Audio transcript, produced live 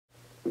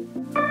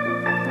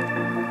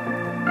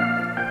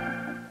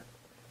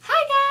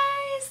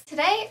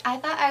Today I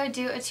thought I would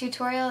do a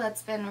tutorial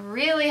that's been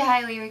really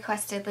highly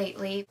requested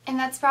lately, and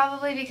that's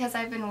probably because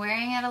I've been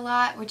wearing it a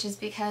lot, which is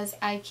because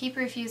I keep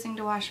refusing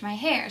to wash my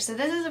hair. So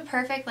this is a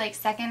perfect like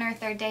second or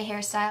third day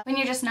hairstyle when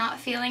you're just not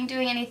feeling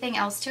doing anything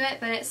else to it,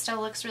 but it still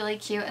looks really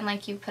cute and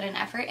like you put an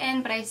effort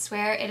in, but I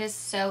swear it is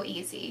so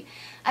easy.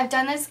 I've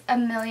done this a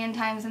million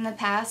times in the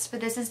past,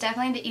 but this is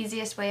definitely the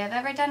easiest way I've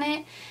ever done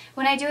it.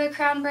 When I do a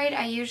crown braid,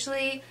 I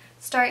usually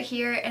start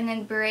here and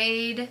then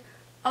braid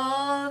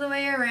all the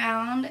way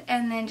around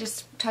and then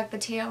just tuck the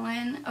tail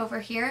in over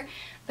here.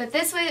 But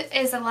this way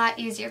is a lot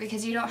easier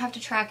because you don't have to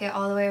track it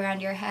all the way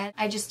around your head.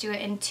 I just do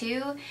it in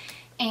two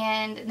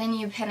and then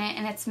you pin it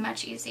and it's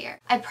much easier.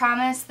 I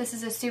promise this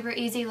is a super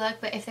easy look,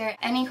 but if there are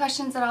any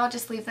questions at all,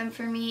 just leave them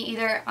for me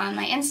either on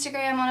my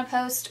Instagram on a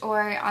post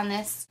or on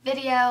this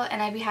video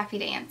and I'd be happy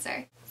to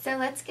answer. So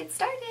let's get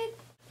started.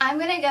 I'm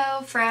gonna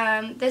go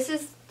from, this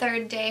is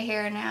third day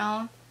hair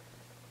now,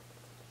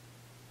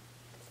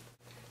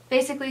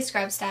 basically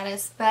scrub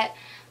status, but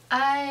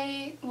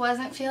I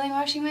wasn't feeling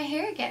washing my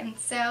hair again,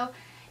 so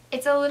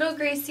it's a little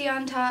greasy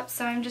on top,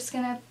 so I'm just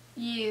gonna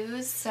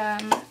use some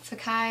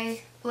Fakai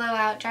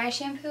blowout dry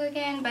shampoo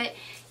again, but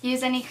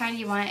use any kind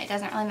you want, it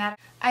doesn't really matter.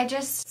 I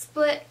just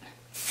split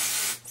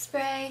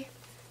spray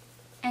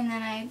and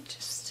then I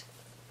just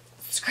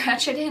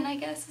scratch it in, I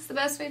guess is the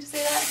best way to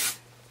say that.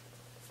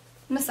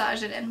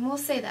 Massage it in, we'll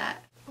say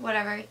that.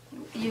 Whatever,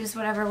 use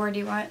whatever word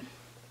you want.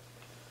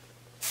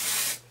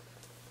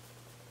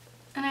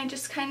 And I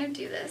just kind of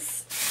do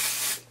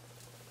this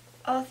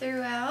all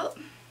throughout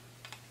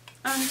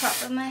on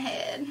top of my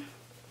head.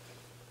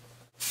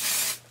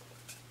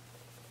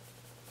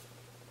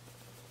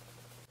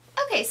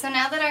 Okay, so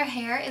now that our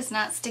hair is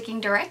not sticking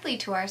directly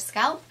to our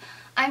scalp,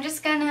 I'm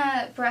just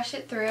gonna brush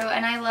it through,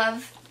 and I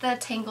love the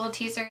Tangle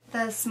Teaser.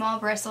 The small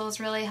bristles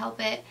really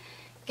help it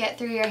get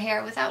through your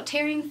hair without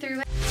tearing through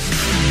it.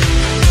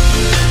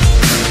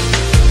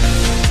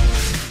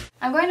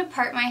 I'm going to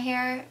part my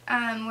hair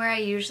where I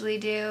usually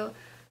do.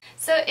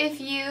 So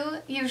if you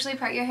usually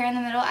part your hair in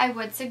the middle, I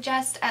would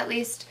suggest at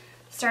least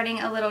starting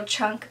a little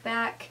chunk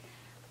back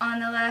on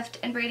the left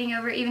and braiding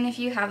over. Even if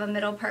you have a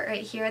middle part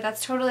right here,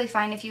 that's totally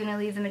fine if you want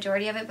to leave the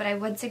majority of it, but I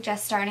would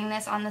suggest starting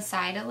this on the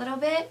side a little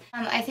bit.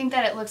 I think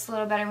that it looks a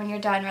little better when you're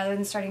done rather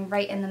than starting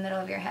right in the middle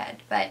of your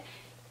head, but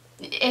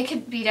it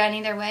could be done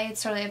either way.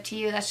 It's totally up to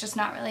you. That's just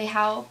not really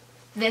how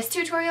this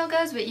tutorial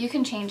goes, but you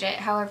can change it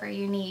however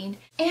you need.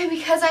 And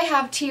because I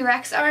have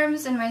T-Rex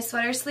arms and my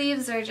sweater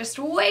sleeves are just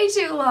way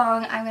too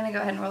long, I'm gonna go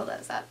ahead and roll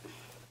those up.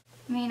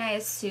 I mean, I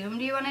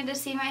assumed you wanted to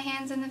see my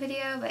hands in the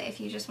video, but if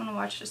you just want to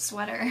watch a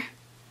sweater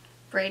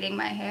braiding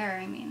my hair,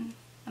 I mean,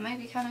 that might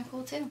be kind of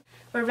cool too.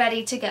 We're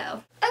ready to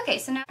go. Okay,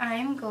 so now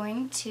I'm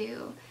going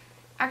to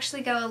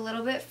actually go a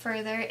little bit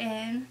further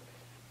in,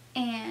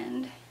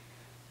 and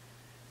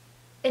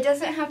it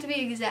doesn't have to be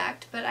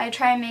exact, but I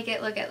try and make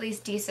it look at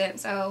least decent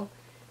so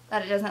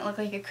that it doesn't look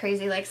like a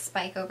crazy like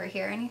spike over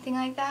here or anything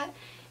like that.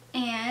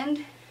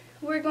 And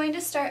we're going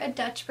to start a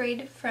Dutch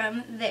braid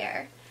from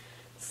there.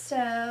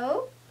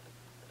 So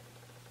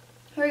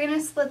we're going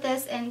to split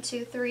this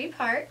into 3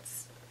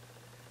 parts,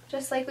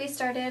 just like we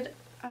started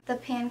the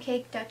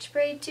pancake Dutch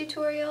braid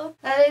tutorial.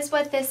 That is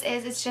what this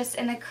is, it's just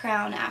in a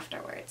crown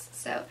afterwards.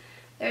 So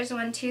there's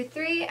 1, 2,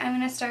 3. I'm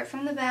going to start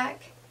from the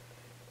back,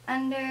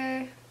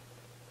 under,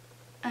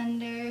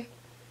 under,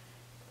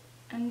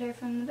 under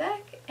from the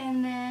back,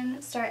 and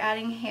then start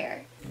adding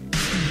hair.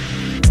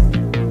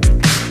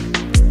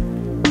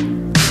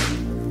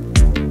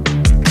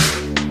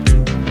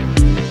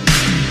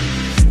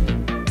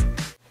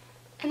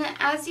 And then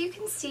as you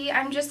can see,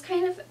 I'm just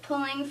kind of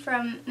pulling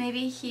from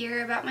maybe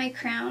here about my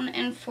crown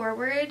and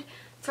forward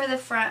for the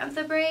front of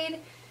the braid,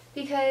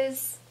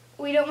 because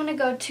we don't want to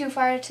go too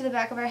far to the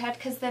back of our head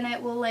because then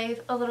it will lay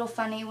a little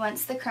funny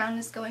once the crown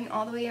is going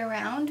all the way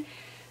around.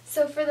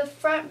 So for the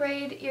front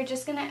braid, you're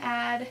just going to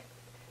add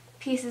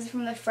pieces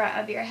from the front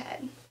of your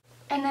head.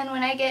 And then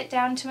when I get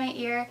down to my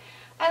ear,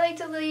 I like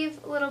to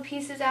leave little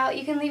pieces out.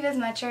 You can leave as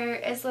much or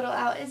as little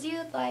out as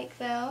you'd like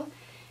though.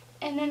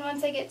 And then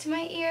once I get to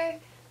my ear,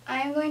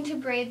 I'm going to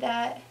braid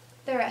that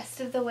the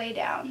rest of the way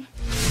down.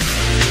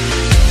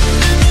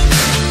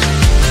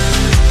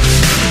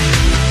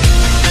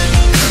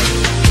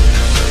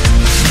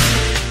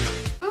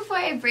 Before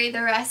I braid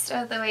the rest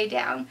of the way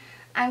down,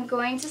 I'm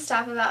going to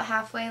stop about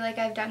halfway like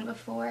I've done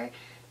before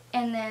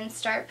and then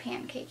start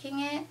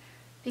pancaking it,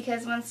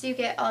 because once you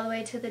get all the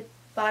way to the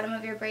bottom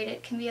of your braid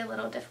it can be a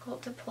little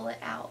difficult to pull it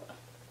out.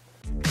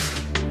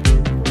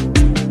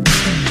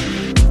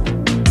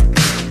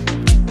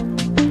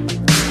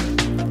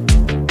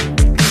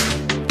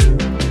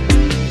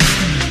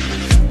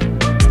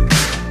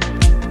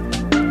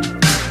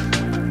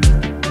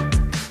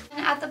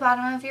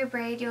 Bottom of your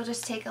braid, you'll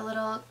just take a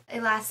little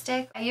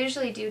elastic. I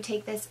usually do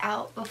take this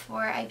out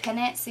before I pin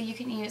it, so you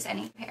can use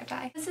any hair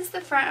tie. This is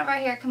the front of our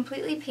hair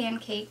completely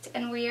pancaked,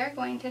 and we are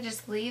going to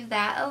just leave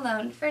that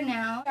alone for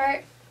now.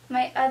 Start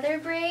my other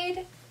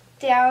braid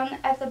down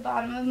at the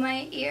bottom of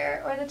my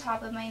ear or the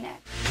top of my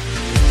neck.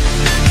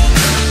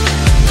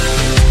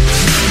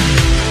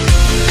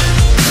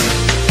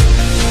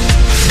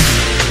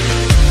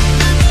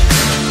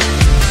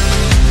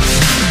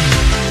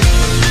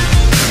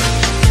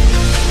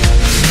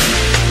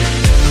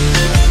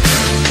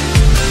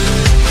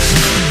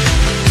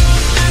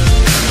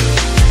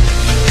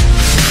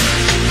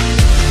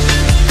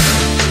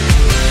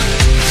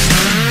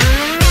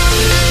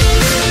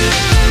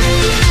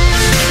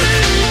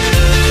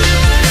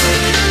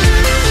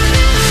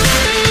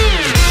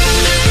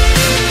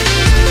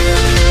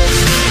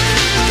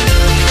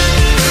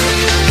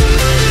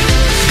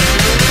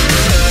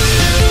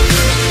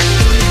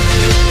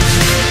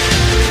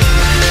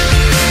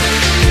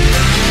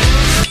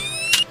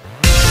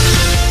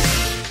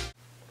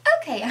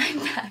 Okay, I'm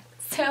back.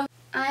 So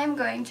I'm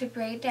going to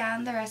braid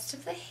down the rest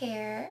of the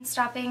hair,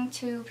 stopping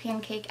to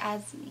pancake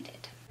as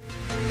needed.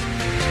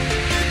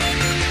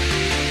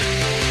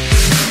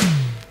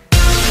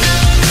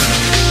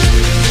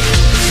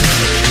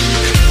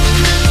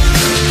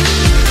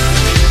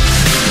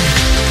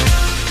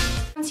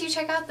 Once you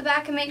check out the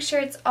back and make sure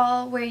it's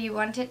all where you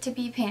want it to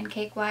be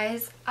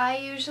pancake-wise, I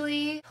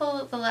usually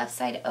pull the left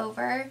side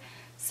over.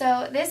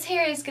 So this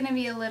hair is going to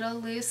be a little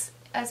loose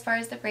as far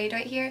as the braid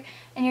right here,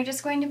 and you're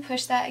just going to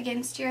push that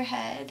against your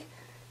head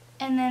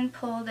and then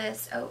pull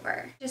this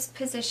over. Just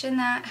position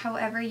that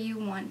however you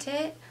want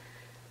it.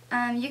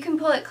 You can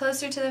pull it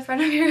closer to the front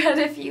of your head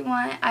if you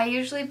want. I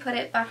usually put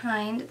it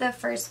behind the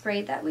first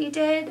braid that we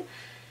did,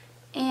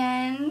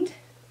 and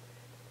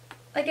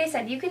like I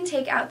said, you can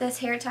take out this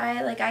hair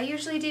tie like I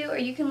usually do, or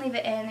you can leave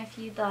it in if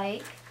you'd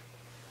like.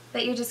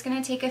 But you're just going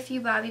to take a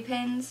few bobby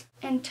pins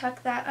and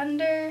tuck that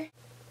under,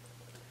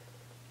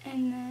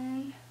 and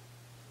then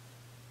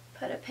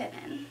put a pin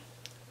in.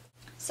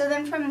 So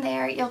then from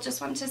there, you'll just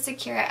want to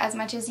secure it as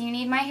much as you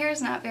need. My hair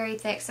is not very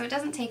thick, so it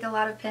doesn't take a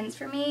lot of pins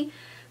for me,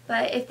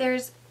 but if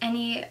there's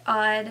any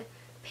odd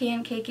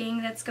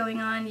pancaking that's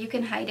going on, you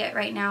can hide it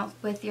right now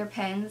with your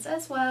pins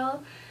as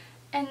well.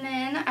 And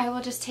then I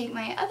will just take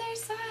my other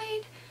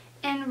side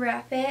and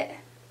wrap it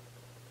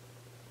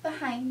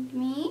behind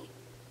me.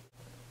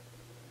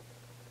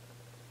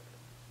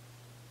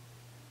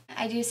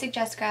 I do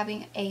suggest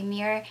grabbing a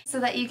mirror so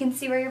that you can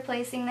see where you're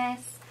placing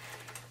this.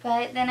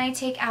 But then I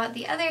take out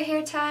the other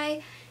hair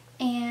tie,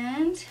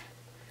 and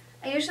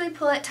I usually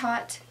pull it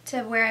taut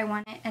to where I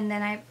want it, and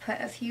then I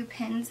put a few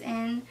pins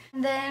in.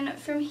 And then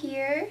from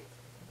here,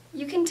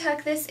 you can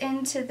tuck this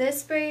into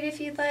this braid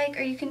if you'd like,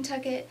 or you can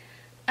tuck it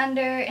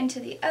under into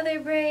the other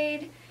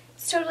braid.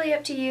 It's totally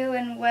up to you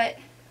and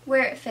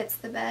where it fits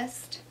the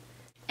best.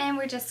 And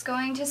we're just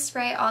going to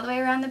spray all the way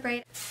around the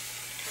braid.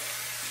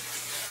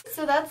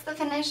 So that's the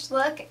finished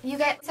look. You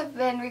guys have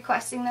been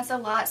requesting this a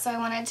lot, so I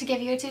wanted to give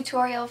you a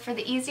tutorial for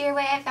the easier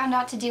way I found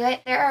out to do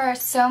it. There are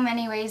so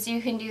many ways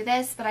you can do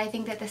this, but I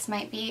think that this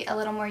might be a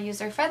little more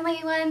user-friendly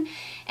one,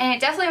 and it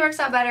definitely works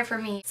out better for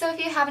me. So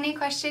if you have any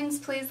questions,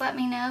 please let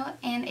me know,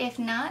 and if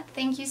not,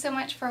 thank you so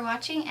much for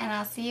watching, and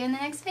I'll see you in the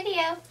next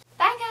video.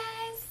 Bye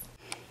guys!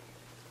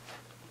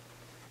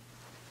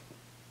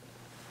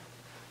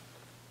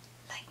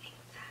 Lightning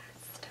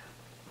fast.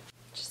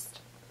 Just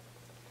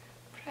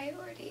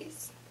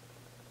priorities.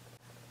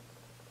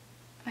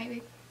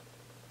 Maybe.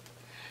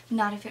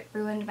 Not if it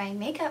ruined my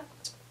makeup.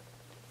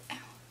 Ow.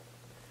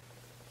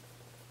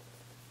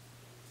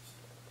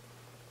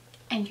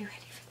 And you're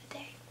ready for the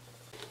day.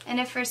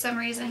 And if for some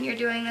reason you're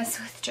doing this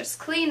with just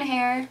clean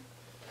hair,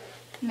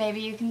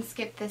 maybe you can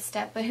skip this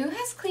step. But who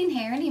has clean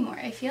hair anymore?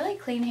 I feel like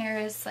clean hair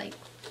is like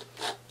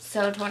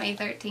so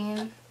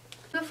 2013.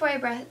 Before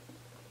I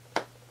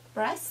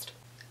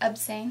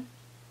Obscene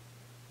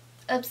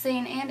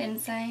and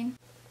insane.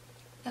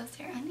 Those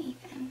are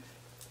uneven.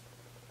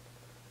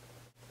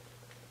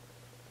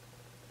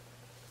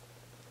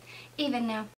 Even now.